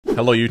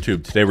Hello,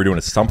 YouTube. Today we're doing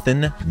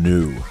something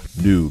new.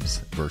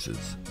 Noobs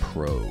versus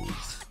pros.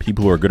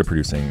 People who are good at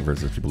producing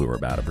versus people who are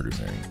bad at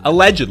producing.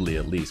 Allegedly,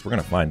 at least. We're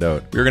going to find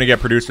out. We're going to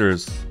get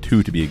producers,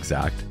 2 to be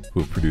exact,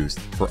 who have produced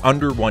for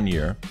under 1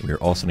 year. We are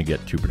also going to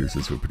get 2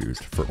 producers who have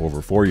produced for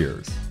over 4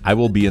 years. I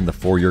will be in the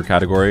 4-year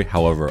category.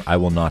 However, I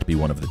will not be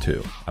one of the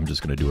 2. I'm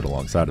just going to do it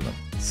alongside of them.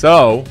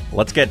 So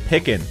let's get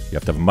picking. You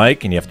have to have a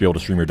mic and you have to be able to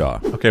stream your DAW.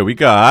 Okay, we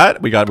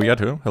got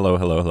 2.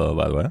 Hello,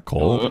 by the way.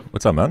 Cole, hello.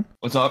 What's up, man?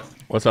 What's up?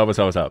 What's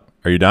up?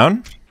 Are you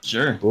down?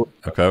 Sure.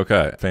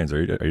 Okay. Fanes,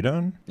 are you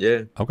down?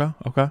 Yeah. Okay.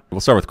 We'll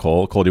start with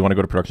Cole. Cole, do you want to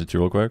go to production 2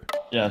 real quick?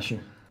 Yeah, sure.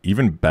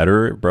 Even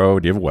better, bro.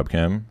 Do you have a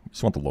webcam?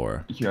 Just want the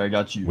lore. Here, I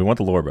got you. We want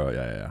the lore, bro.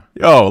 Yeah.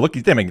 Yo, look,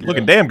 he's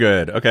looking damn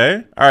good.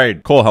 Okay. All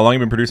right, Cole, how long you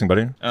been producing,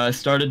 buddy? I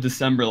started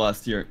December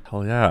last year.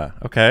 Hell yeah.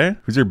 Okay.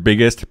 Who's your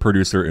biggest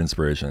producer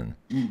inspiration?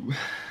 Ooh.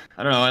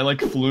 I don't know. I like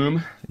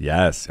Flume.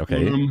 Yes.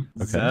 Okay. Flume.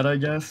 Okay. Zed, I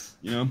guess.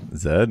 You know.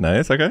 Zed,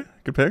 nice. Okay.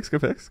 Good picks.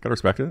 Gotta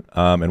respect it.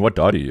 And what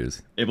DAW do you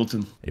use?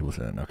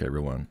 Ableton. Okay,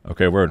 real one.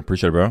 Okay, word.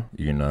 Appreciate it, bro.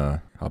 You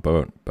can hop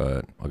out,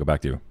 but I'll get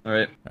back to you. All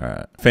right.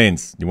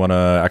 Fanes, you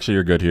wanna? Actually,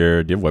 you're good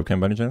here. Do you have webcam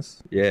by any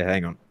chance? Yeah,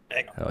 hang on.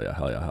 Hell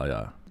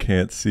yeah.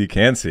 Can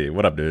see.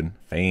 What up, dude?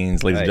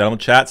 Fanes, ladies and gentlemen,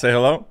 chat, say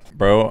hello.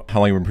 Bro,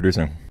 how long you been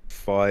producing?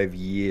 5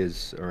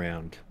 years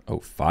around. Oh,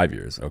 5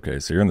 years. Okay,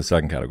 so you're in the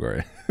second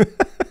category.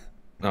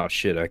 Oh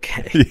shit,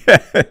 okay.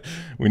 Yeah.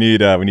 We need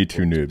 2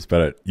 noobs,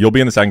 but you'll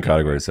be in the second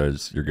category, so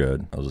you're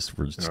good. We're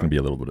just gonna be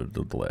a little bit of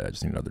a delay. I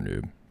just need another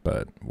noob,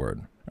 but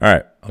word. All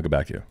right, I'll get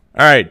back to you.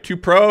 All right, 2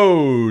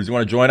 pros. You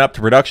want to join up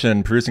to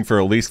production, producing for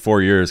at least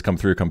 4 years? Come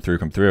through.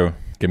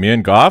 Get me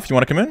in. Goff, you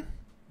want to come in?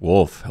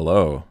 Wolf,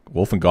 hello.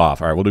 Wolf and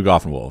Goff. All right, we'll do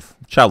Goff and Wolf.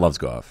 Chat loves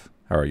Goff.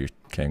 How are you,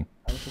 King?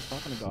 I was just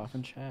talking to Goff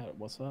in chat.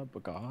 What's up,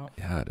 Goff?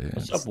 Yeah, dude.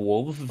 What's up,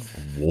 Wolf?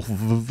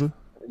 Wolf.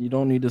 You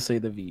don't need to say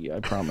the V, I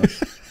promise.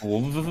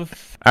 All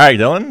right,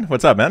 Dylan,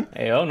 what's up, man?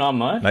 Hey, not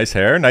much. Nice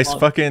hair, nice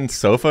fucking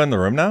sofa in the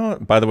room now.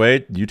 By the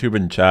way, YouTube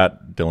and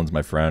chat, Dylan's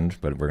my friend,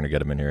 but we're gonna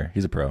get him in here.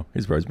 He's a pro.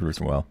 He's been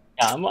producing well.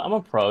 Yeah, I'm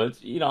a pro. It's,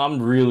 I'm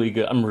really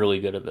good. I'm really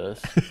good at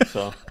this.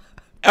 So.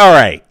 All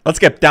right, let's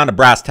get down to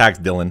brass tacks,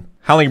 Dylan.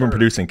 How long you been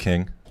producing,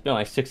 King? It's been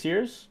like 6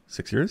 years.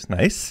 6 years?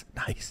 Nice.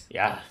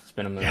 Yeah, it's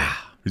been a minute. Yeah.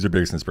 Who's your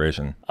biggest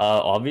inspiration?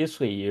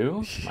 Obviously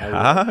you.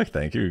 Yeah,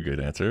 thank you. Good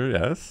answer.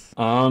 Yes.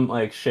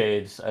 Like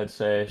Shades, I'd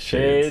say.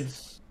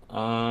 Shades.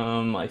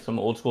 Like some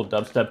old school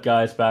dubstep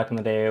guys back in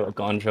the day, like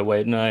Ganja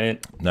White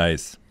Knight.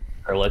 Nice.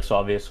 Erlix,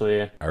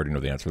 obviously. I already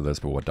know the answer to this,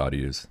 but what DAW do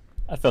you use?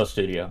 FL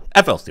Studio.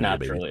 FL Studio,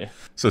 naturally. Baby.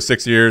 So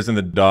 6 years in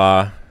the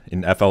DAW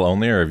in FL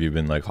only, or have you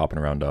been like hopping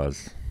around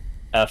DAWs?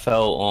 FL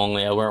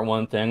only. I learned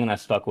one thing and I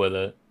stuck with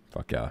it.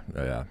 Fuck yeah.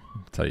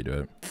 That's how you do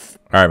it.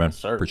 All right, man.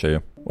 Sir. Appreciate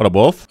you. What up,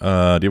 Wolf? Do you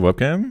have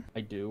webcam?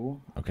 I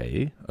do.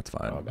 Okay, that's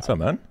fine. What's up,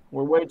 man?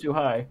 We're way too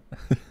high.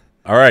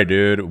 All right,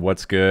 dude.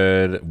 What's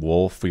good?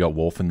 Wolf. We got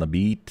Wolf in the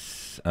beat.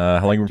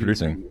 How long you been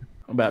producing?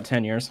 About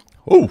 10 years.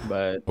 Oh.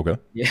 But okay.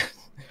 Yeah.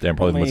 Damn,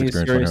 probably the most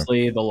experience.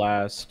 Seriously, the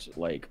last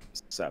like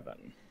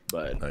 7.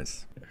 But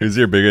nice. Who's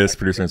your biggest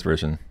producer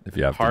inspiration? If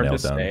you have hard to nail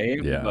to it down. say,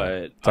 yeah, but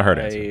it's a hard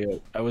answer.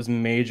 I was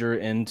major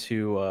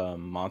into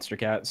Monster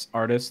Cats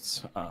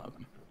artists.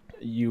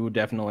 You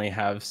definitely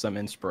have some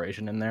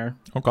inspiration in there.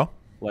 Okay.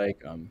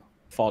 Like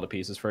Fall to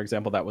Pieces, for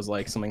example. That was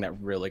like something that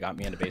really got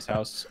me into bass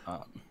house.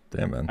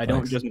 Damn, man. I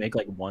don't just make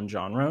like one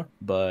genre,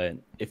 but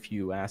if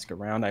you ask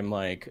around, I'm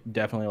like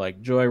definitely like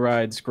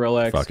Joyride,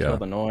 Skrillex, Kill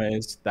the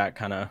Noise, that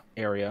kind of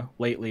area.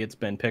 Lately, it's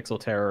been Pixel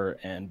Terror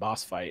and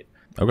Boss Fight.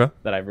 Okay.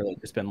 That I've really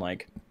just been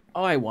like,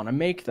 oh, I want to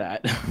make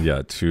that.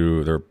 Yeah,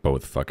 they're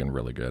both fucking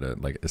really good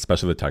at, like,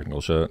 especially the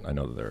technical shit. I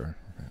know that they're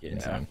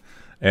insane.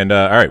 And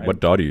all right, what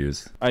DAW do you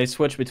use? I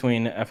switch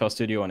between FL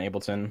Studio and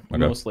Ableton. Okay.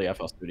 Mostly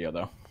FL Studio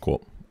though.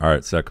 Cool. All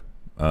right, sick.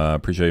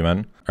 Appreciate you,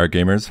 man. All right,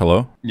 gamers,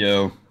 hello.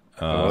 Yo.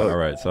 All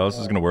right, so how this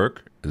is gonna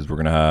work is we're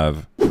gonna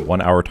have a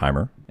 1 hour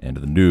timer, and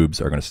the noobs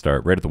are gonna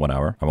start right at the 1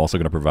 hour. I'm also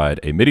gonna provide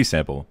a MIDI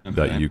sample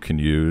that you can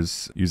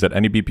use at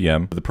any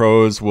BPM. The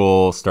pros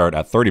will start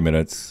at 30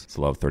 minutes,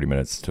 so they'll have 30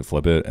 minutes to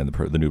flip it, and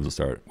the noobs will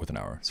start with an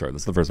hour. Sorry,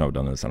 this is the first time I've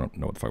done this. I don't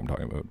know what the fuck I'm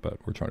talking about, but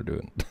we're trying to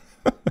do it.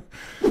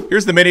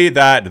 Here's the MIDI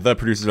that the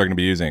producers are gonna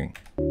be using.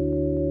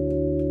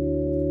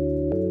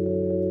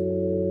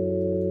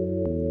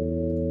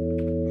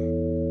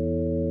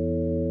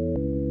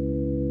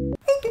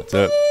 That's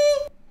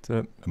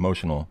it.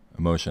 Emotion.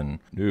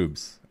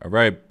 Noobs. All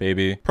right,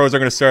 baby. Pros are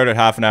going to start at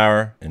half an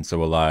hour, and so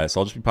will I. So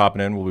I'll just be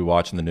popping in. We'll be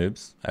watching the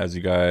noobs as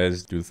you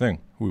guys do the thing.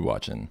 Who are we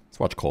watching? Let's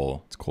watch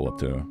Cole. It's Cole up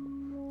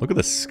too. Look at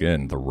the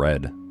skin, the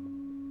red.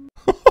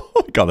 Oh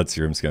my god, that's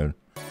serum skin.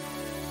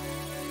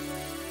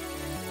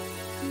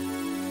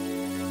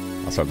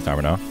 I'll start the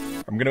timer now.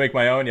 I'm going to make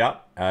my own, yeah,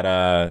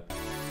 at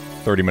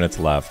 30 minutes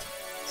left.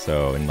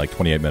 So in like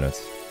 28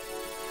 minutes.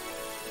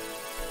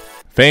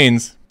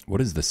 Fanes. What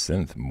is the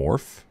synth?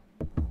 Morph?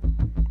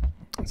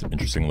 It's an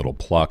interesting little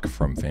pluck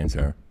from Fanes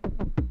here.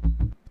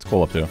 It's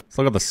cool up too. Let's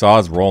look at the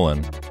saws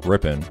rolling,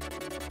 ripping.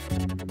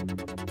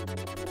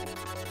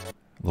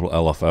 Little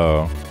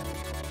LFO.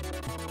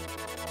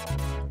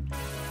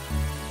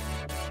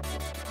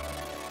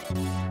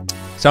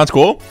 Sounds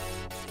cool.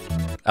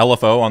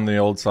 LFO on the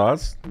old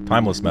sauce.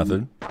 Timeless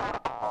method.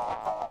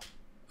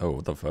 Oh,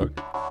 what the fuck?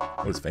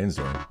 What is Fane's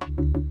doing?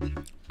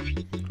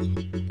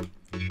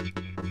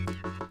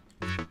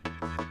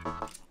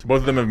 So both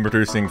of them have been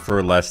producing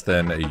for less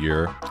than a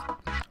year,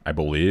 I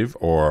believe.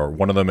 Or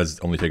one of them has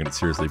only taken it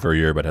seriously for a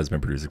year, but has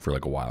been producing for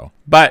like a while.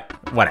 But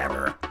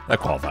whatever. That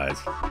qualifies.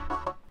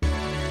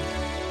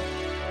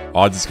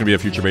 Odds it's going to be a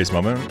future-based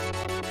moment.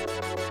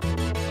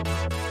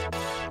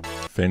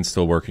 Fane's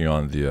still working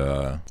on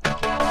the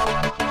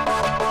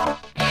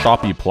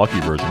choppy, plucky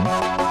version.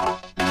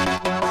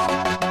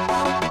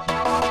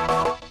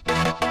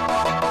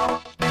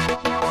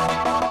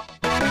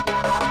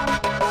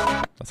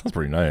 That sounds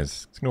pretty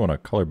nice. It's going to want a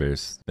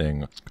color-based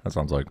thing. That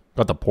sounds like...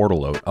 Got the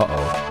portal out.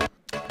 Uh-oh.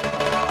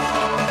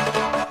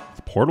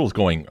 The portal's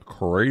going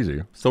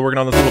crazy. Still working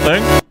on this little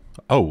thing?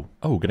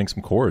 Oh, getting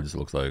some chords, it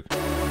looks like.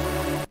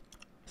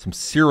 Some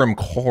serum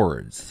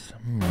chords.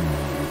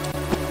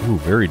 Ooh,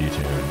 very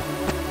detuned.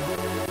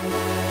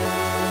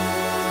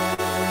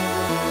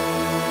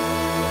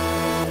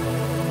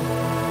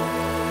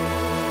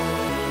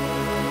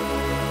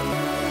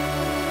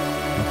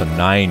 The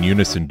 9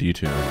 unison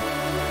detune.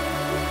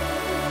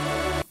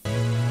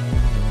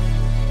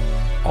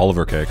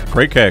 Oliver cake.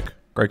 Great cake.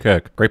 Great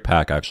cake. Great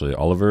pack, actually.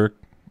 Oliver.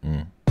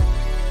 Ooh,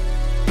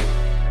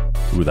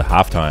 the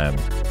halftime.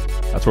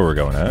 That's where we're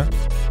going, eh?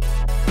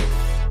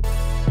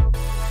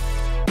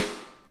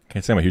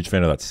 Can't say I'm a huge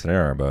fan of that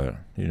snare, but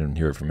you didn't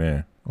hear it from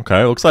me.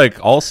 Okay, looks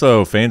like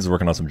also Fane's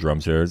working on some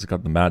drums here. He's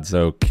got the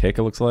Matzo kick,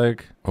 it looks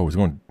like. Oh, he's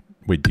going...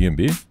 Wait,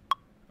 DMB?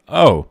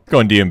 Oh,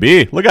 going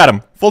DMB. Look at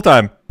him. Full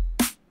time.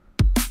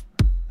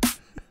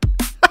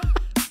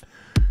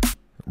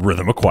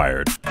 Rhythm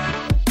acquired.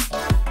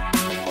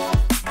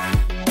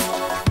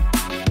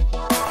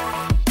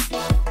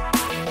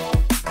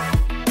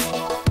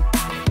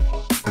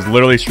 He's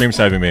literally stream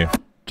sniping me.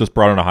 Just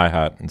brought in a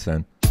hi-hat.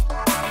 Insane.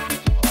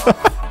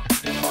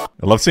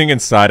 I love seeing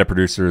inside a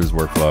producer's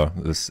workflow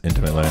this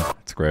intimately.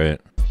 It's great.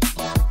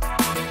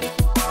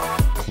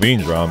 Clean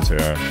drums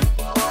here.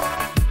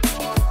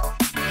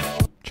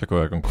 Check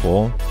out like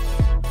cool.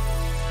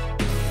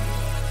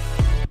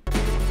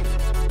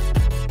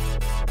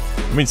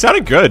 I mean, it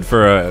sounded good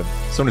for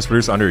someone who's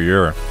produced under a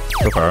year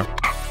so far.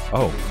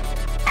 Oh.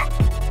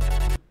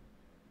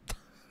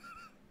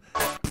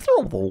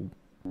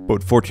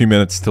 About 14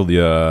 minutes till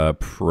the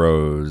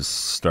pros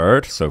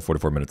start, so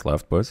 44 minutes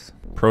left, boys.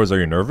 Pros, are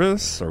you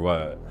nervous or what?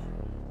 Are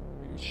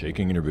you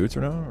shaking in your boots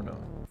or no?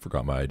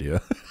 Forgot my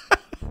idea.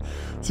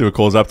 See what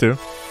Cole's up to.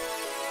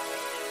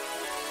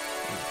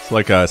 It's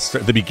like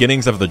the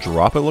beginnings of the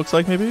drop, it looks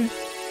like, maybe?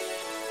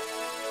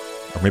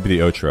 Or maybe the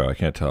outro, I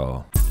can't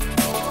tell.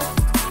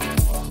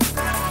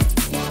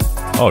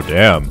 Oh,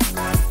 damn.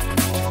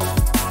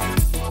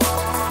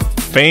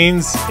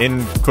 Fane's,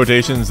 in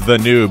quotations, the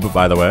noob,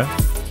 by the way.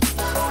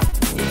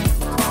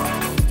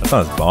 That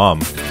sounds bomb.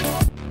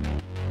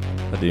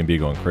 That DMB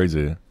going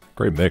crazy.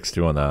 Great mix,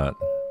 too, on that.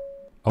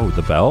 Oh,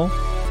 the bell?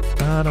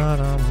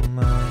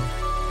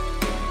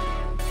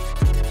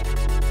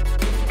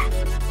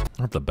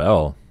 Not the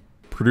bell.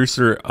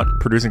 Producer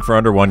producing for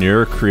under 1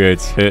 year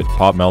creates hit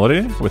pop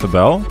melody with a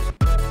bell.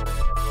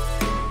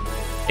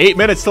 8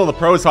 minutes till the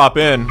pros hop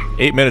in.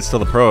 8 minutes till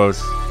the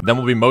pros. Then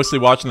we'll be mostly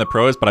watching the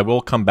pros, but I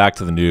will come back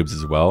to the noobs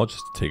as well,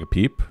 just to take a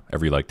peep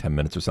every like 10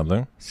 minutes or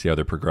something. See how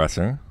they're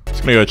progressing.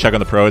 Just gonna go check on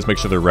the pros, make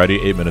sure they're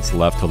ready. 8 minutes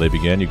left till they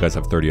begin. You guys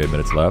have 38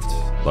 minutes left.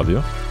 Love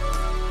you.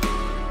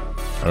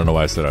 I don't know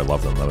why I said I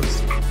love them. That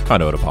was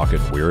kind of out of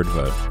pocket and weird,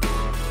 but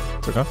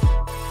it's okay.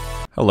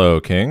 Hello,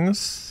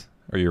 Kings.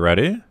 Are you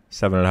ready?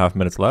 7.5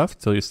 minutes left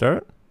till you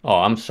start. Oh,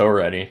 I'm so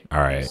ready. All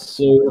right.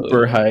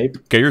 Super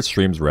hype. Get your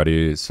streams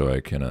ready so I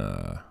can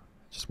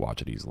just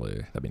watch it easily.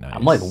 That'd be nice.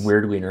 I'm like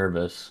weirdly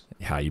nervous.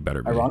 Yeah, you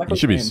better be. Ironically, You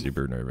should be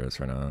super nervous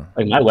right now.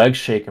 Like my leg's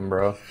shaking,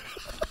 bro.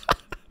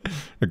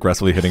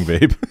 Aggressively hitting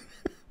vape.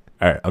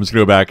 All right, I'm just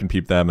gonna go back and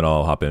peep them, and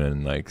I'll hop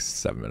in like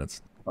 7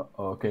 minutes.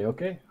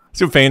 Okay.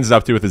 See what Fane's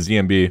up to with his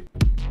ZMB.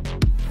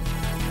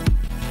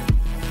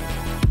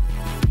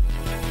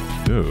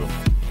 Ooh.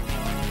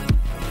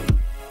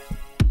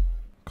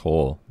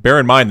 Cool. Bear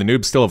in mind, the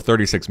noobs still have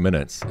 36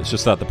 minutes. It's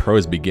just that the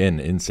pros begin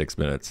in 6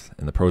 minutes,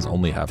 and the pros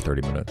only have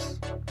 30 minutes.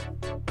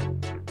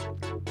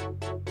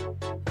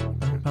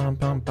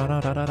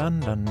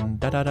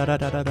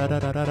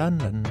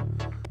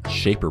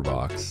 Shaper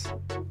box.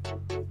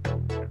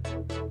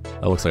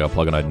 That looks like a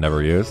plugin I'd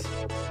never use.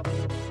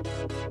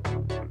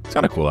 It's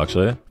kind of cool,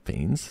 actually.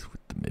 Fanes with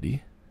the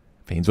MIDI.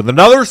 Fanes with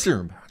another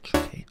serum patch.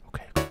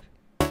 Okay.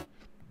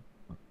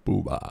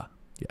 Booba.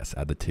 Yes,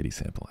 add the titty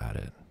sample. Add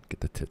it. Get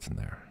the tits in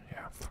there.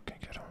 Yeah, fucking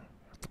get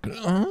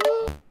them.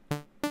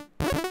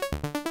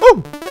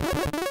 Oh!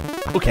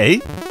 Okay.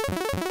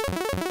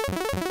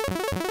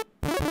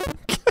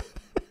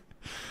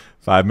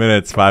 5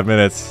 minutes.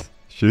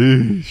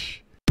 Sheesh.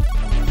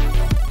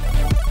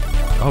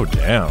 Oh,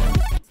 damn.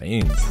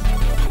 Fanes.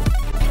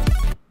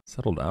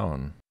 Settle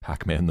down.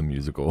 Pac-Man the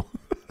musical.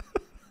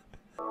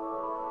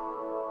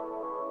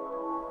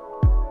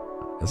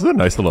 This is a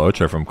nice little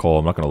outro from Cole.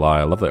 I'm not gonna lie.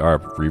 I love the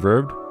ARP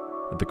reverb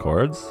with the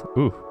chords.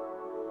 Ooh.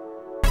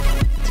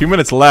 2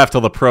 minutes left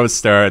till the pros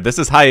start. This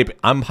is hype.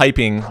 I'm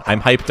hyping. I'm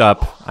hyped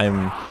up.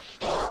 I'm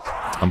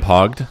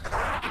pogged.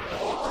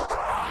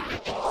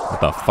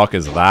 What the fuck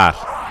is that?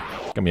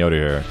 Get me out of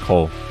here,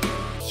 Cole.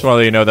 Just want to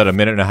let you know that 1.5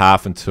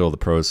 minutes until the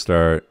pros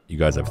start. You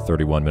guys have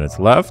 31 minutes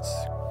left.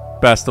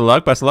 Best of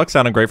luck. Best of luck.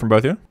 Sounding great from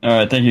both of you. All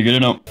right, thank you. Good to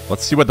know.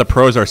 Let's see what the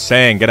pros are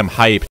saying. Get them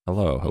hyped.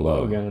 Hello.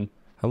 Hello again.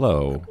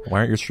 Hello. Why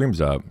aren't your streams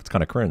up? It's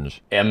kind of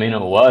cringe. Yeah, I mean,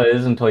 it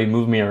was until you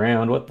moved me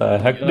around. What the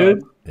heck,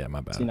 dude? Yeah,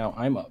 my bad. See, now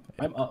I'm up.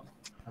 I'm up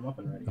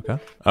and ready. Okay.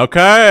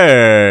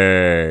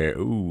 Okay.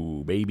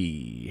 Ooh,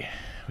 baby.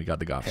 We got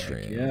the Goth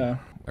stream. Yeah.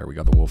 Or we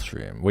got the Wolf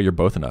stream. Well, you're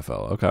both in FL.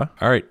 Okay.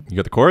 All right. You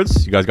got the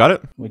chords? You guys got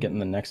it? We getting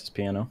the Nexus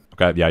piano.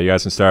 Okay. Yeah, you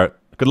guys can start.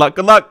 Good luck.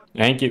 Good luck.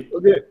 Thank you.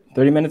 Okay.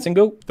 30 minutes and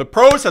go. The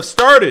pros have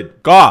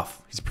started.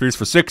 Goff. He's produced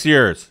for 6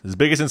 years. His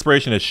biggest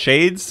inspiration is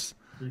Shades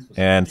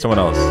and someone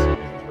else.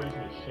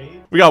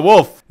 We got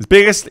Wolf. His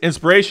biggest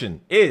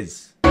inspiration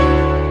is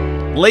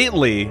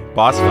lately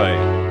Boss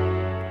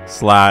Fight /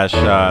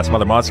 some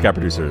other Monster Cat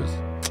producers.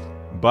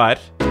 But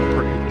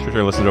pretty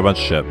sure I listened to a bunch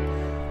of shit.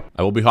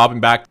 I will be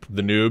hopping back to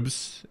the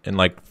noobs in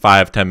like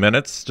 5-10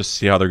 minutes just to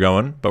see how they're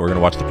going. But we're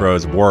gonna watch the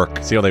pros work,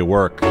 see how they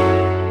work.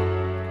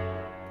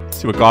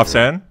 See what Goff's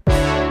saying.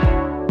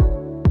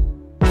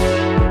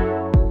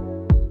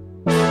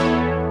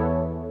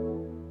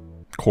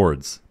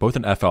 Chords, both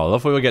in FL. I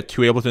love when we get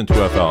 2 Ableton, 2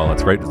 FL.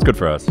 That's great. That's good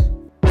for us.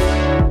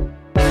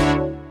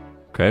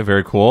 Okay,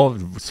 very cool.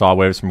 Saw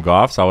waves from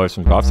Goff. Saw waves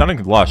from Goff.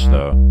 Sounding lush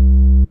though.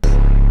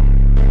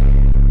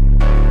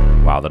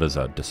 Wow, that is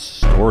a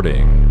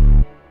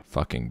distorting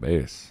fucking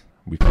bass.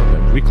 We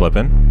clipping. We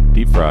clipping.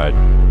 Deep fried.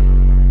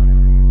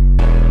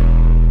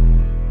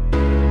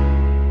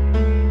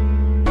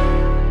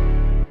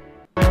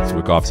 See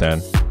what Goff's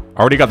saying.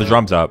 Already got the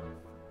drums up.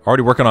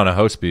 Already working on a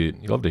house beat.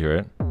 You love to hear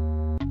it.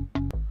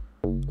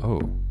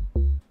 Oh.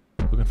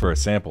 Looking for a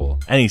sample.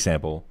 Any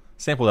sample.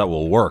 Sample that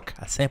will work.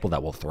 A sample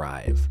that will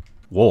thrive.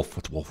 Wolf.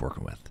 What's Wolf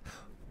working with?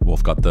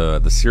 Wolf got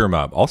the serum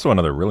up. Also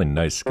another really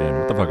nice skin.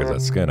 What the fuck is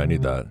that skin? I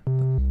need that.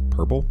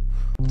 Purple?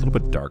 It's a little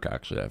bit dark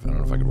actually. I don't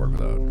know if I could work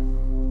without.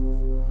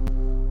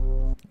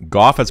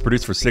 Goff has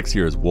produced for 6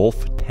 years.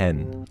 Wolf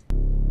 10.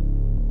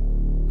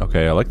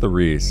 Okay, I like the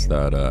Reese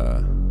that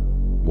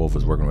Wolf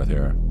is working with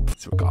here.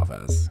 Let's see what Goff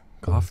has.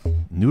 Goff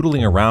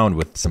noodling around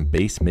with some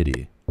bass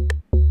MIDI.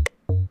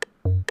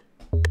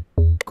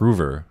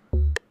 Groover.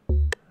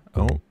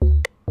 Oh.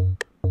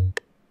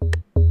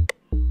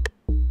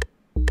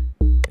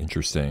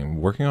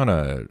 Interesting. Working on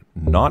a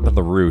not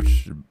the root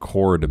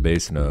chord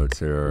bass notes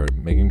here.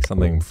 Making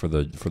something for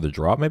the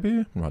drop maybe?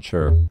 I'm not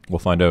sure. We'll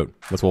find out.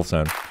 What's Wolf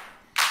saying?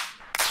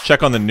 Let's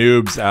check on the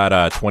noobs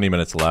at 20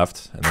 minutes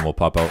left, and then we'll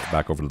pop out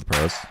back over to the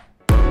pros.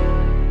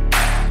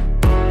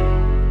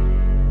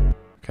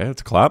 Okay,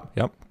 it's a clap.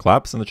 Yep.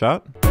 Claps in the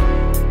chat.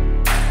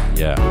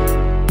 Yeah.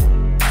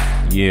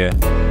 Yeah.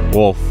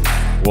 Wolf.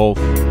 Wolf.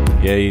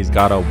 Yeah, he's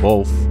got a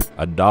wolf.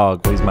 A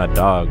dog. Where's my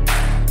dog?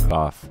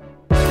 Goff.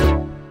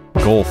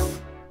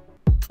 Golf.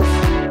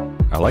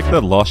 I like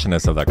the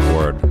lushness of that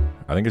chord.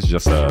 I think it's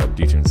just a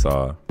detune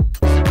saw.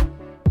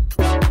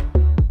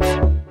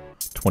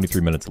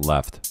 23 minutes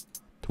left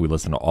till we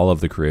listen to all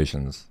of the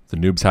creations. The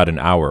noobs had an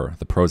hour.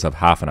 The pros have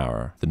half an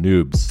hour. The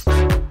noobs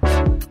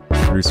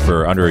produced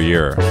for under a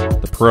year.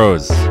 The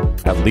pros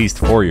at least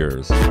 4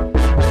 years.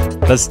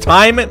 Does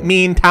time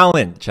mean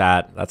talent,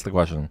 chat? That's the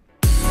question.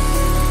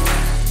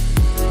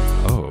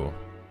 Oh.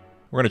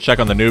 We're gonna check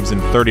on the noobs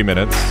in 30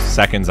 minutes.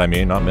 Seconds, I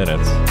mean, not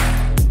minutes.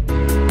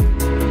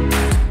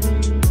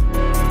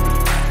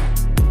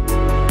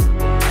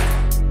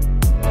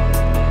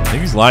 I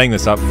think he's lining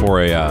this up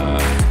for a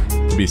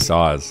to be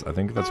saws. I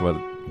think that's what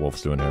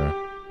Wolf's doing here.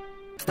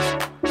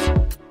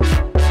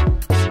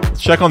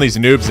 Let's check on these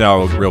noobs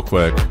now real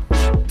quick.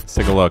 Let's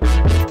take a look.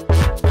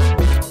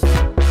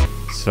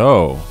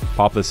 So,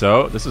 pop this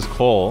out. This is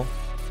Cole.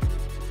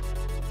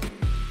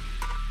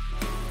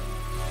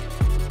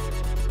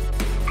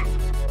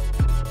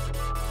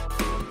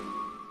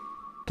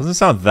 Doesn't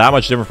sound that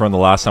much different from the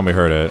last time we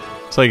heard it.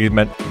 It's like it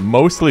meant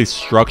mostly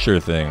structure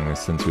things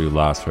since we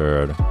last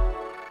heard.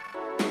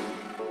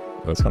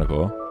 Oh, that's kind of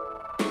cool.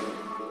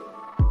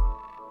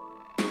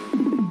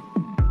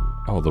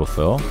 Oh, a little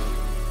fill.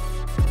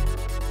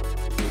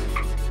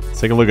 Let's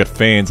take a look at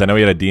Fanes. I know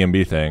he had a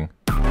DMB thing.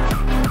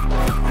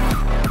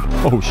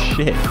 Oh,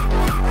 shit.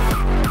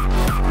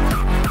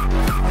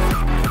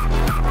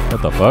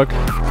 What the fuck?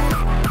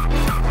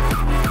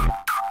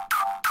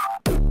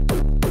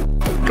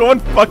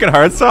 Going fucking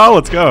hardstyle?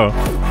 Let's go.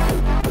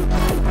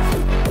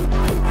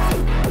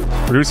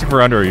 Producing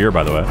for under a year,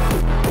 by the way.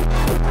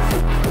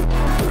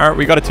 Alright,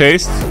 we got a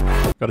taste.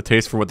 Got a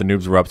taste for what the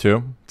noobs were up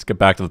to. Let's get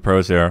back to the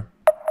pros here.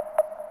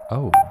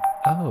 Oh.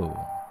 Oh.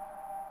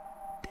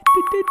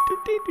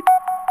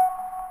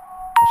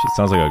 That shit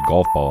sounds like a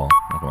golf ball.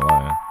 Not gonna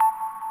lie.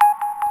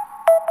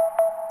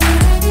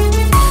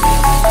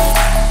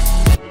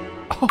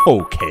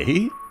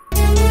 Okay.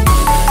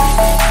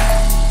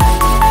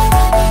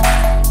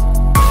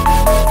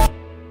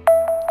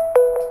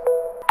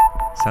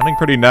 Sounding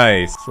pretty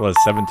nice. It was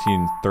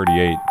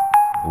 1738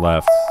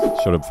 left.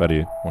 Showed up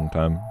Fetty one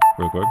time,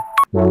 real quick.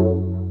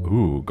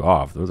 Ooh,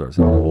 Goff. Those are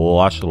some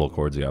lush little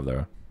chords you have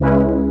there.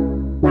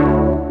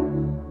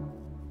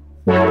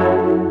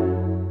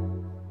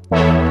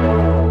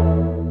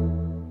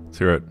 Let's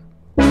hear it.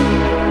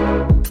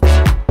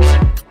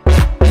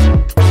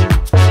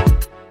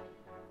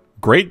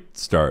 Great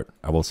start,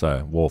 I will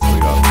say. Wolf, what do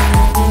you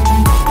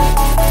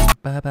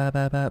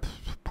got?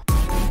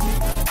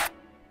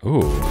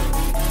 Ooh.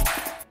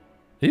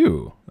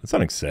 Ew. That's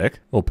sounding sick. A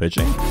little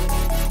pitching.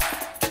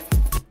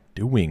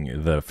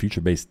 Doing the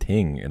future-based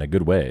ting in a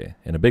good way.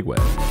 In a big way.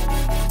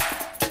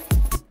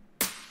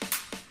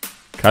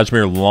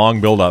 Kashmir,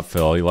 long build-up,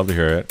 Phil. You love to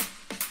hear it.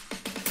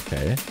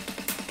 Okay.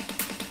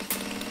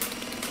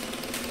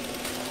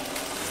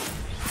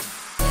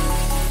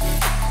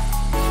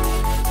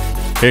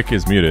 Kick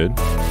is muted.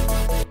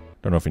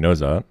 Don't know if he knows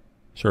that.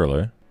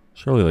 Surely.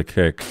 Surely the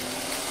kick.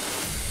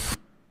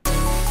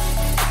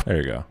 There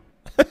you go.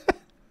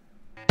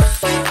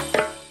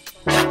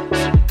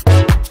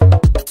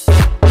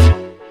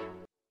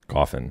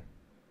 Golfing.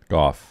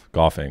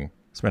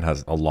 This man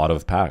has a lot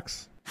of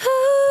packs.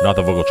 Not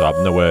the vocal chop.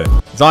 No way.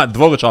 It's not the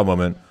vocal chop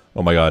moment.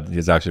 Oh my god.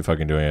 He's actually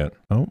fucking doing it.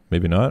 Oh,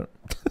 maybe not.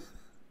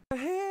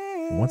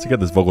 Once you get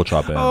this vocal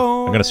chop in,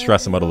 I'm going to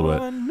stress him out a little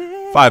bit.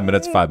 5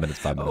 minutes.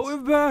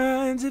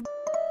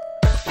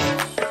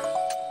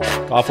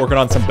 Golf working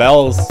on some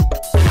bells.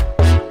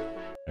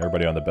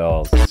 Everybody on the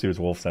bells. Let's see what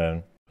Wolf's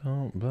saying.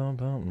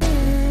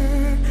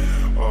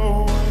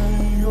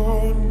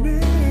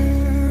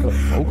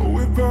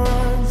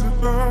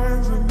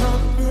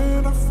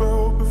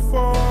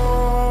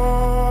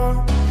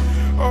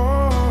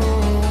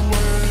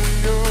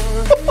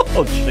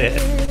 Oh shit.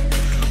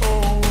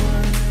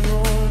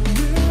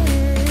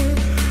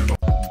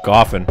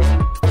 Goffin.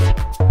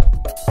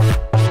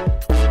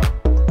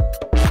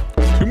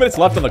 2 minutes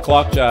left on the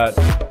clock, chat.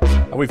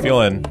 How we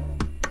feeling?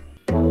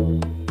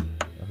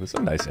 This is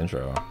a nice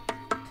intro.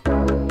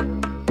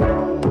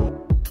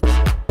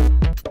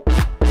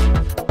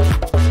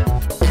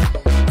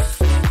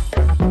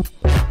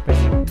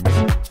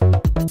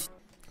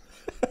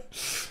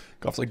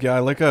 Goff's like, yeah, I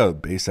like a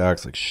bass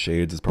axe, like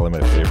Shades is probably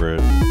my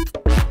favorite.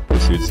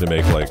 Proceeds to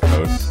make like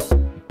hosts,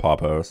 pop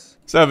hosts.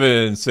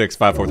 7, 6,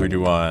 5, 4, 3,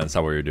 2, 1. That's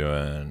how you're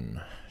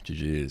doing.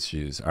 GG's.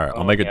 Jeez. All right,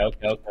 I'll make it.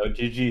 Okay.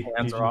 GG.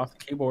 Hands are off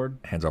the keyboard.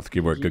 Hands off the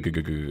keyboard. Good.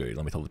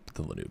 Let me tell the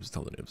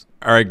noobs.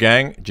 All right,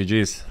 gang.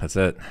 GG's. That's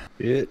it.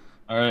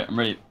 All right, I'm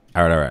ready.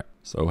 All right.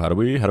 So how do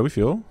we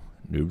feel?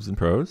 Noobs and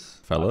pros,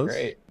 fellows.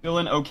 Great.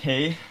 Feeling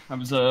okay. I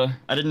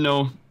didn't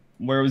know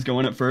where I was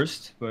going at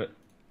first, but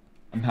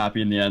I'm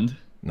happy in the end.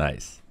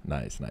 Nice.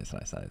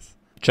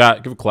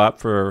 Chat, give a clap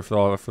for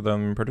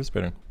them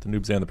participating. The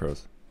noobs and the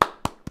pros.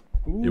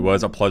 Ooh. It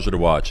was a pleasure to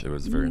watch. It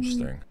was very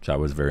interesting. Chat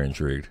was very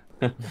intrigued.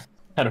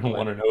 I don't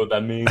want to know what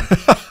that means.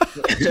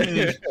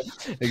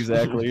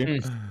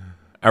 Exactly.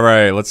 All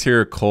right, let's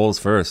hear Cole's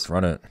first.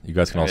 Run it. You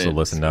guys can also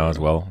listen now as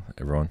well,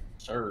 everyone.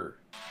 Sure.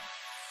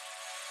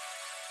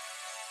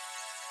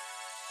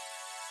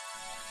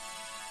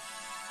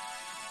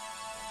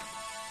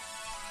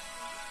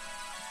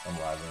 I'm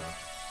live now.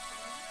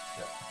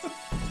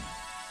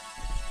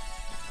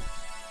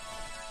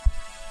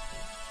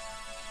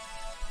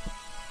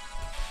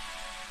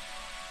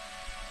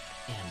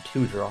 And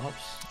 2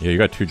 drops. Yeah, you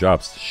got 2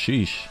 drops.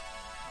 Sheesh.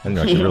 I didn't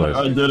actually realize.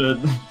 I did it.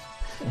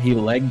 He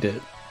legged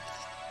it.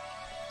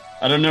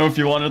 I don't know if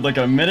you wanted like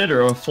a minute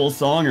or a full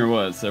song or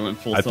what, so I went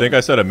full song. I think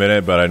I said a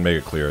minute, but I didn't make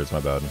it clear. It's my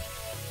bad.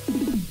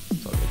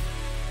 It's all good.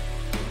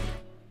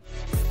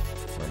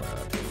 Where am I at?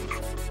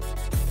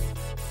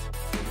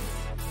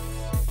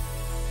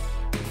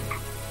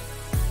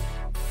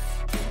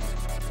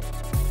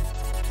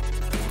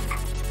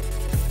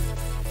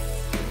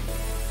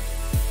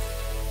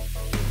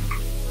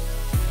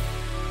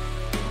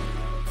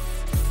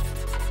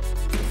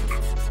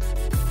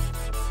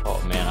 Oh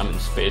man, I'm in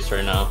space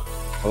right now.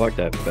 I like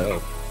that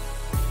bell.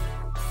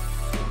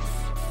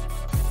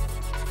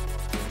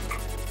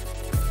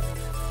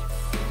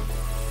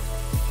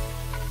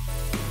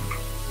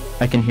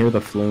 I can hear the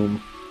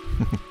flume.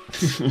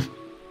 This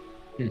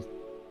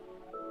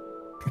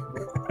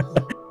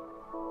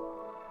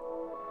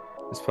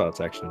part's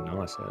actually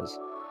nice, as.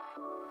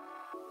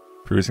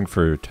 Producing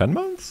for 10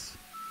 months?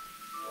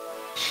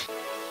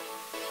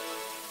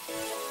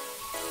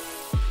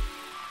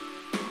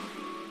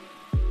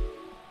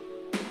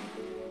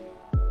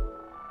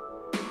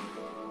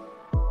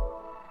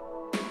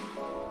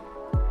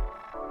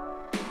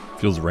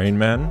 Feels Rain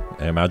Man.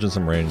 I imagine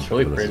some rain It's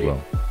really for this pretty. as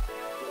well.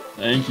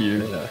 Thank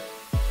you. Yeah.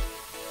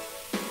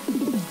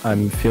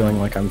 I'm feeling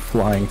like I'm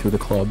flying through the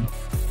club.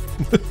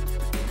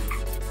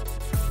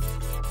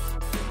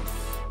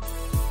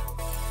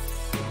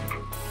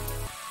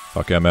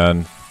 Fuck yeah,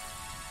 man.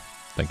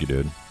 Thank you,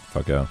 dude.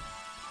 Fuck yeah.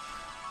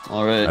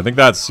 All right. I think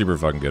that's super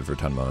fucking good for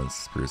 10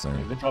 months producing.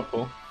 Good job,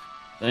 Cole.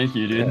 Thank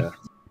you, dude. Yeah.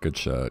 Good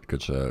shot.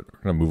 We're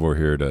gonna move over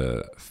here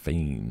to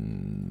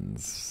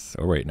Fanes.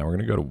 Oh wait, now we're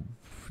gonna go to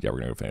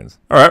Fanes.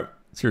 All right,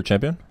 let's hear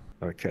champion.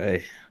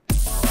 Okay.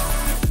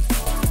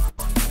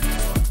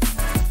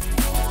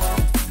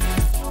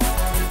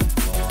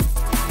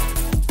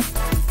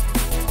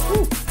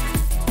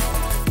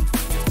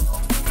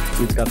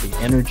 Dude's got the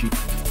energy.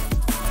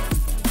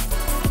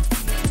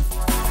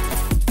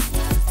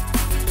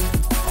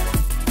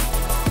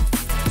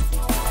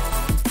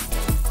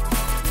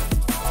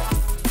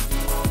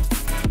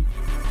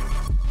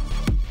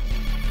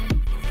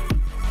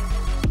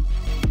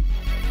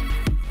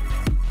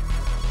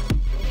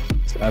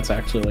 So that's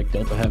actually like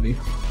Delta Heavy.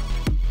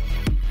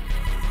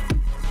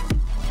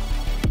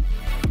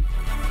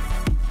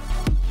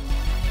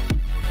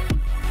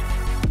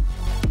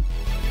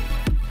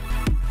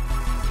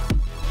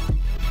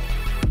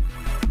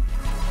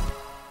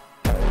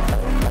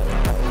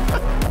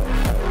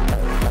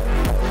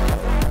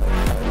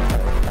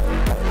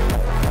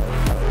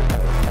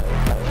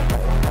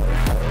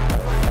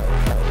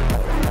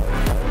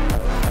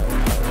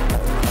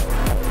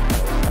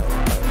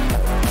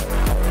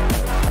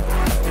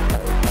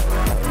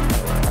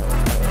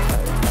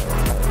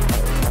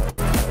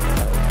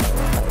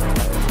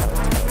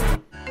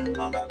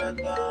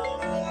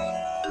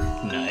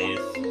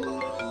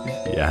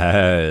 Nice.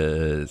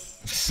 Yes.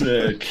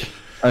 Sick.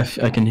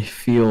 I can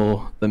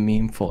feel the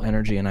memeful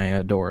energy and I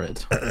adore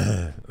it.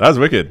 That was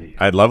wicked.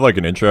 I'd love like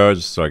an intro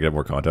just so I get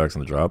more context on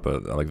the drop,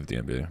 but I like the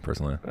DMB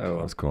personally. Oh,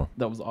 That's cool.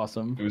 That was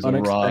awesome. It was a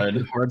Unexpected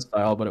ride. hard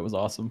style, but it was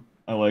awesome.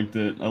 I liked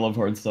it. I love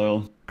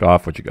hardstyle.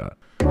 Goff, what you got?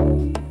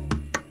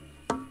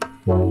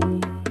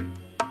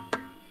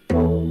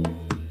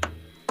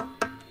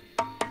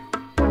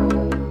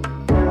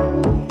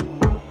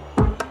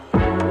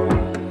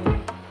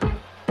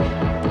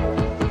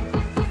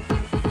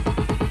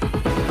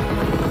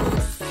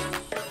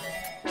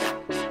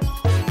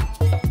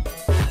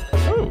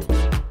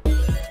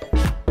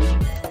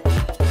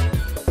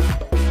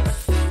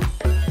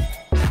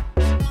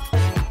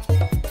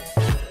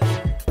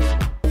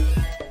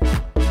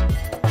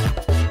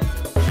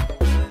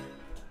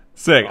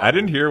 Sick. I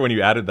didn't hear when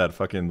you added that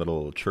fucking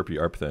little chirpy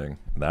ARP thing.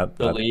 That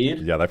lead?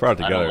 Yeah, they brought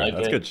it I don't together. like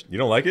That's it. good. You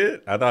don't like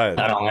it? I thought.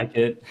 I don't like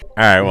it. All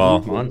right.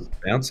 Well, Fun,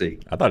 bouncy.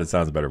 I thought it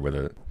sounds better with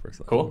it.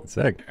 First. Cool.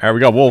 Sick. All right,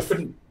 we got Wolf.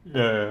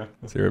 Yeah.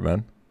 Let's hear it,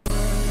 man.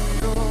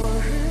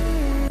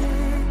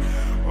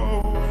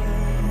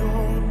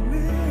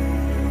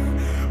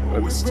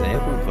 What's the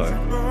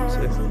amplifier?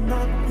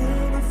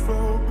 Sick.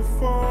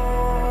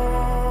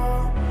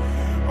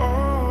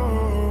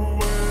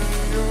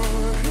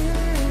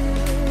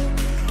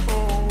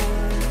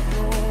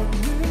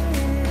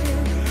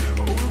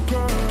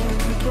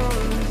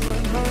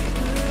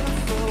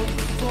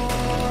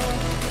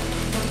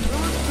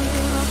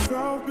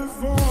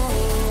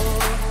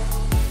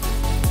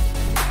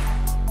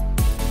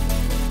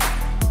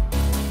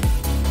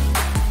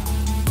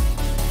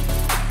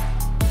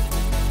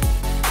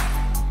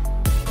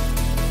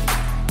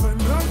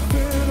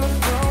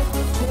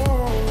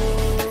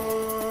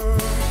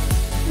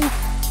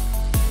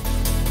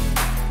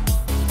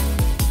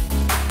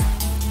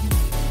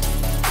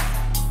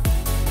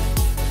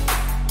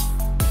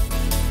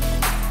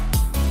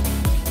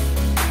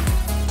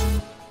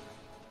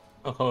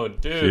 Oh,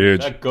 dude,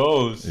 Huge. that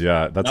goes.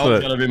 Yeah, that's That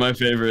one's the. gotta be my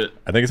favorite.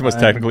 I think it's the most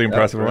I'm- technically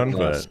impressive very one,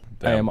 close.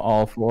 but I damn. am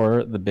all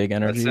for the big That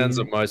energy. sounds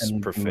the most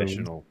and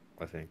professional,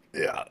 I think.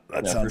 Yeah,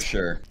 that Yeah, for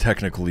sure.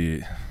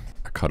 technically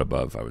a cut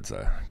above, I would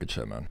say. Good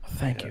shit, man.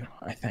 Thank you.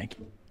 I thank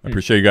you. I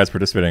appreciate you guys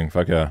participating.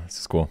 Fuck yeah, this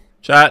is cool.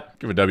 Chat,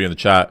 give a W in the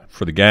chat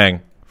for the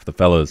gang, for the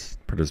fellas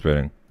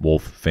participating.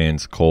 Wolf,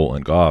 Fanes, Cole,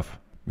 and Goff.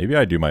 Maybe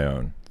I do my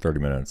own 30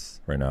 minutes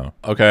right now.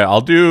 Okay,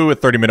 I'll do a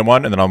 30-minute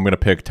one, and then I'm going to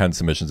pick 10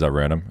 submissions at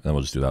random, and then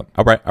we'll just do that.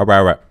 All right.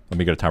 Let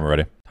me get a timer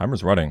ready.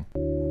 Timer's running.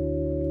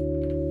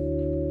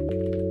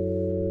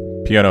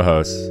 Piano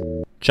host.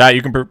 Chat,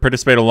 you can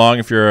participate along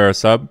if you're a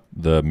sub.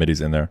 The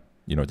MIDI's in there.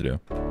 You know what to do.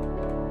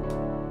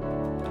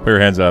 Put your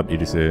hands up,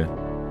 EDC.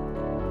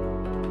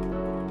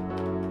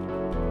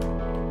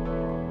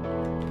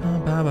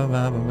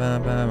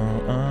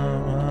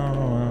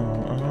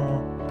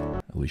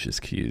 Alicia's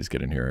keys,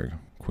 get in here,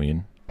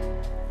 queen.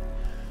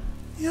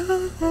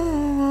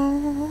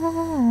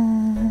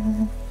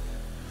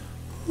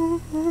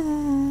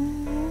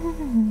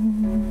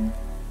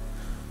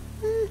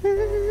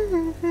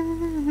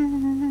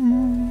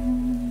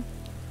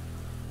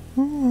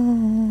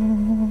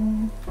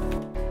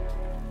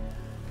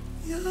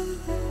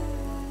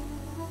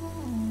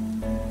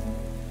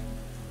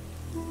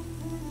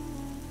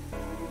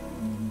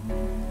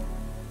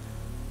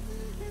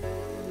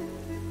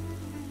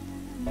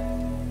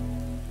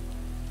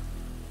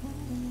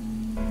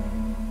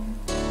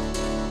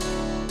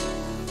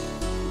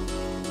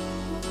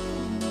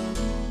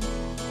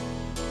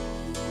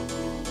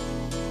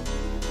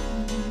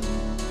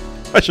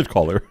 I should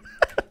call her.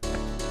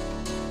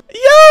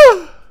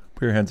 Yeah!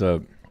 Put your hands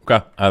up.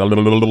 Okay.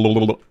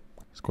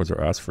 Scores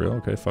our ass for real.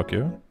 Okay, fuck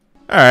you.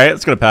 Alright,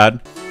 let's get a pad.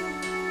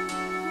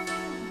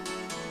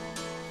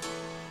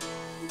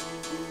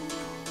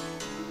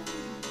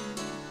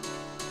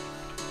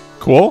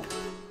 Cool.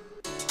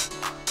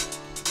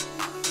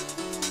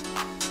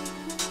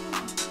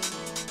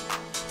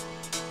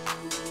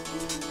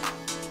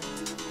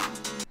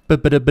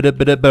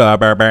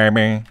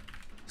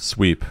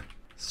 Sweep.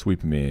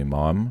 Sweep me,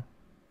 mom.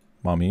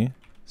 Mommy.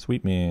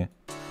 Sweep me.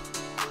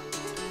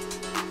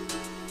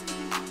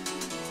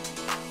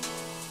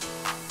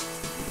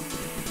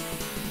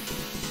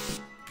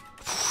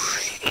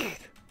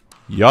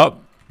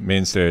 Yup.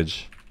 Main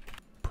stage.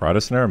 Pride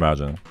of Snare,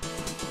 imagine.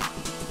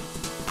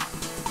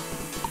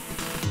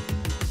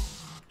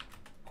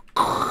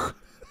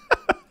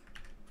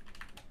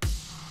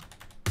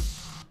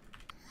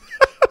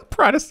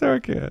 Pride of Snare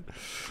kid.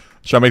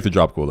 Should I make the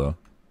drop cool though?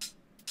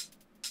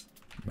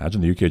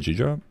 Imagine the UKG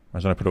drop.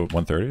 Imagine I put it at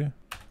 130.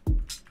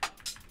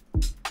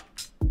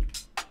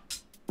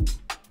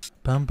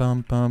 Bum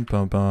bum bum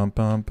bum bum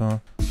bum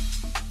bum.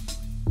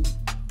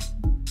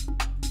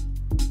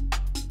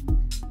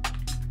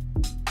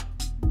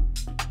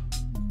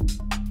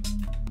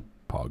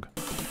 Pog.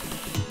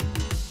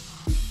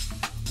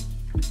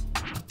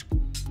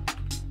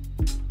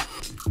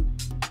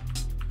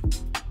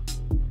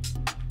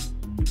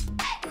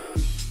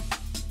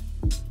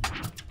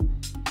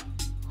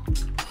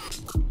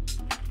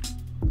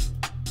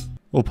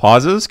 Little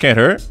pauses, can't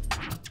hurt.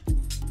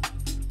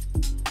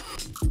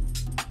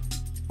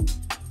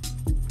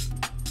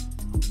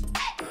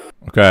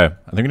 Okay,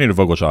 I think I need a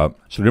vocal chop.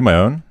 Should I do my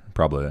own?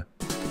 Probably.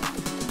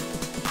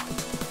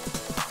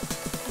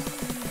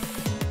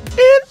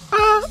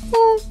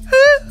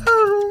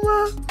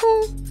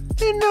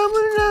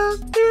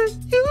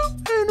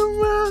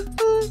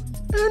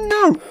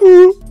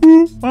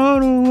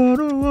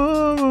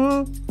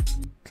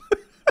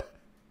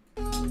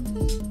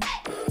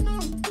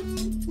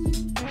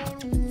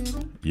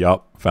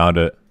 Yup, found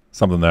it.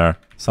 Something there.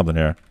 Something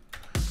here.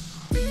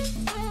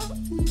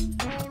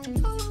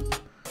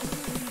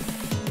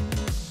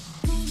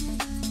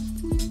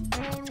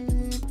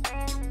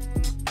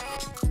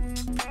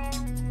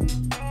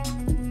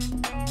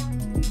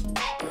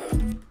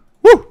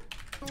 Woo!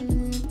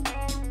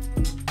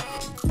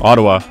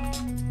 Ottawa.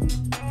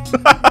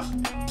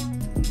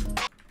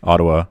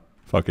 Ottawa.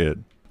 Fuck it.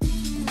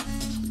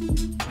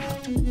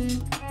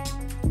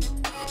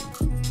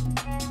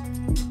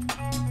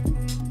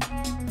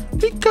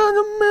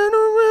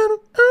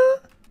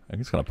 I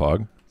think it's kind of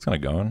pog. It's kind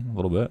of going a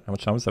little bit. How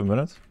much time? 7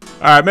 minutes?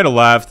 All right, made a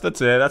left. That's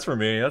it. That's for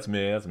me. That's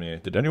me. That's me.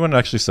 Did anyone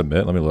actually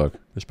submit? Let me look.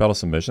 There's battle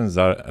submissions. Is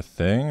that a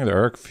thing? There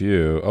are a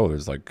few. Oh,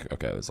 there's like,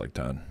 okay, there's like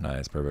 10.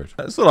 Nice, perfect.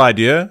 This little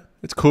idea.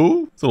 It's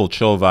cool. It's a little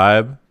chill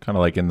vibe. Kind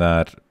of like in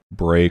that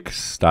break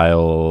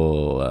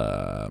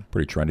style.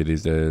 Pretty trendy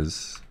these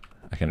days.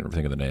 I can't even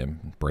think of the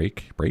name.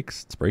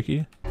 Breaks? It's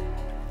breaky.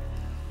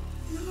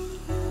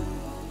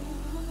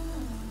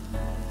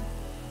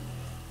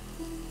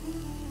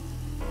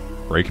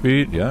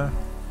 Breakbeat, yeah.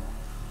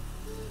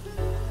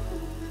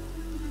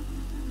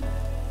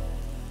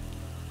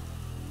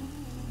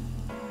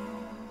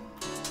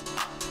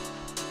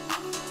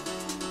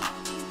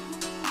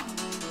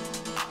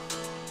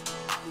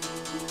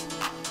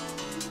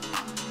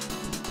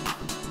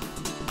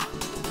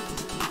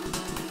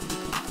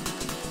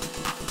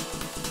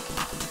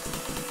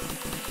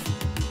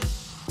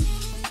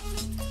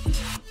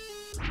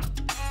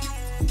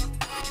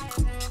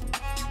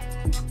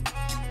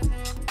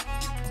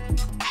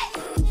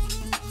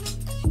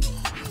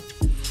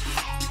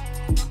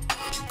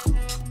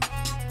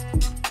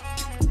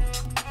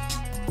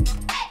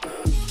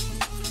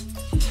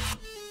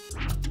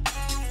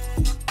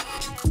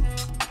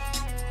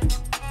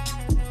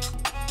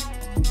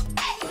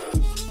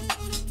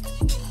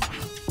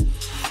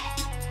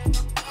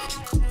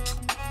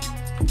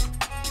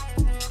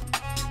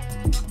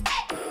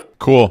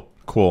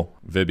 Cool.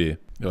 Vibby.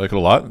 You like it a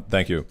lot?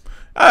 Thank you.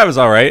 It was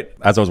all right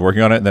as I was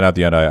working on it. And then at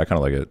the end, I kind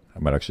of like it. I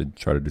might actually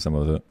try to do something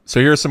with it. So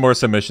here's some more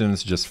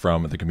submissions just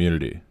from the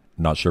community.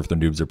 Not sure if they're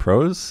noobs or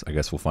pros. I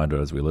guess we'll find out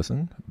as we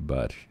listen.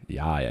 But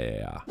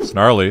yeah.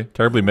 Snarly.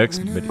 Terribly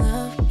mixed.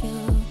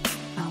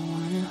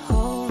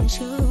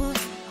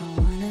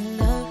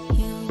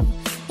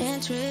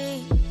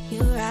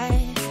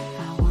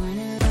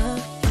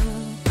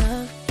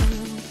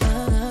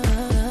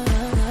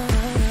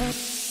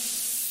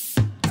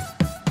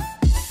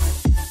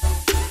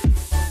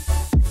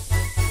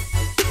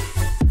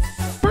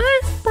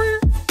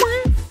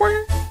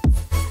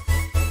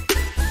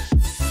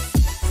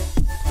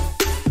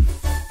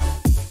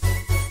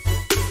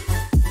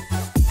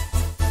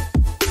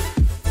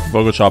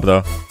 Vocal chop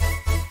though.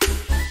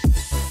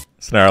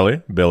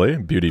 Snarly, Billy,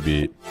 beauty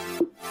beat.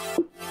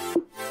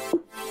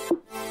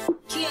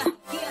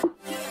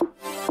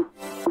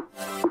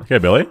 Okay,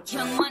 Billy.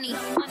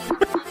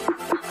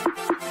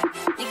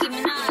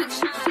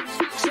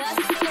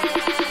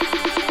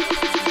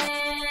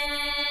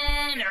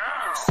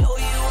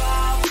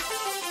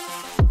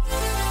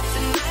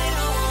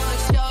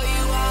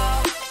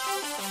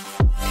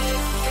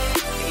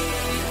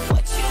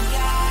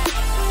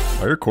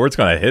 Oh, your chord's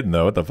kind of hidden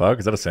though. What the fuck?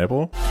 Is that a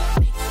sample?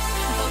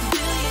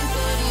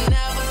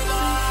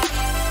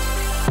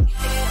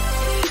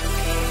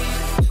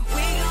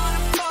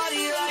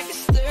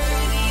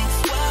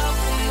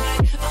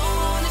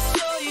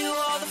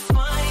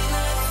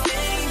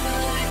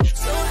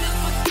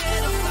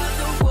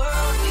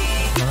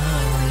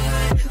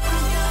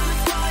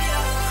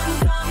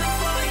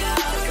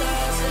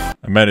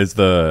 I meant is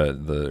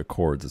the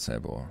chords a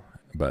sample,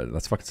 but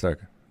that's fucking sick.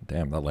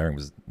 Damn, that layering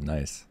was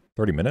nice.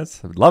 30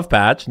 minutes? Love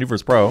patch, new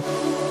verse pro.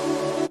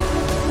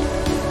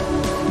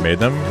 Made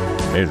them?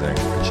 Amazing.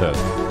 Good shit.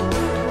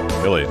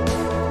 Really.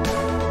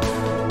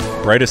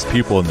 Brightest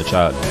people in the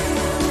chat.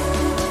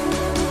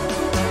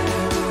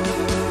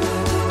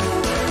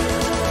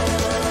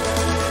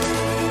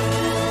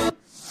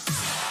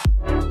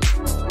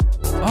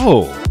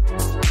 Oh.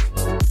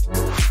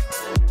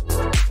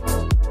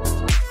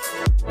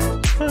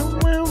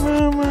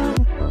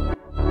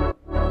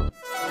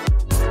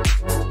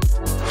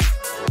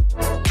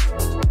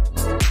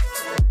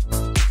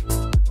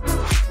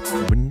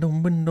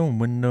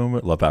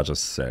 Love Patch is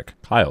sick.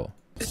 Kyle.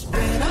 It's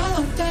been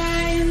all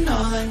day and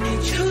all I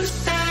need you to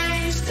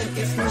say is that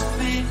if most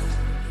me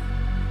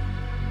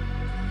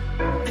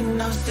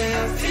and I'll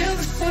say I feel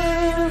the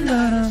same,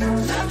 that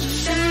it's such a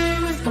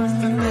shame if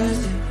I'm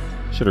missing.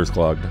 Shitter's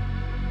clogged.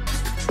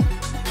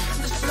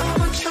 There's so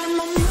much on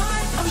my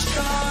mind, I'm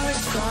sure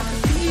it's gonna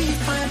be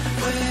when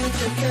we're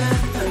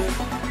together.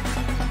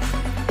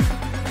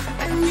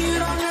 And you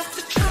don't have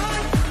to try,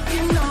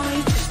 you know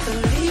you just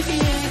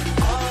alleviate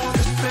all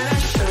this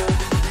pressure.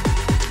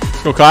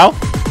 Let's go, Kyle.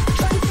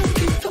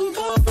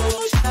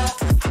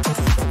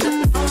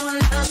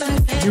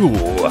 You.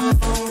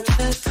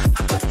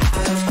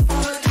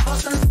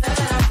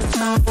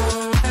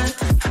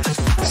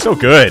 So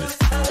good.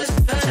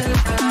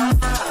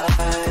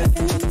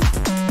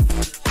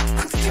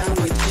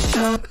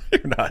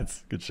 You're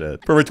nuts. Good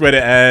shit. Perfect way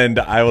to end.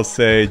 I will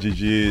say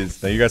GG's.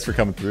 Thank you guys for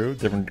coming through.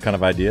 Different kind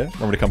of idea.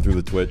 Remember to come through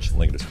the Twitch.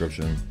 Link in the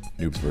description.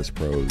 Noobs vs.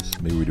 Pros.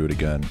 Maybe we do it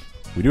again.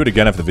 We do it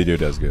again if the video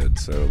does good.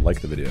 So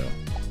like the video.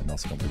 And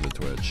also come through the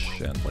Twitch.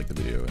 And like the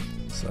video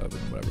and sub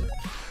and whatever.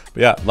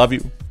 But yeah, love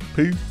you.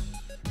 Peace.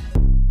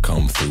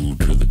 Come through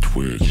to the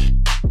Twitch.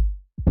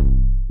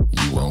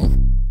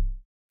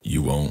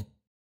 You won't.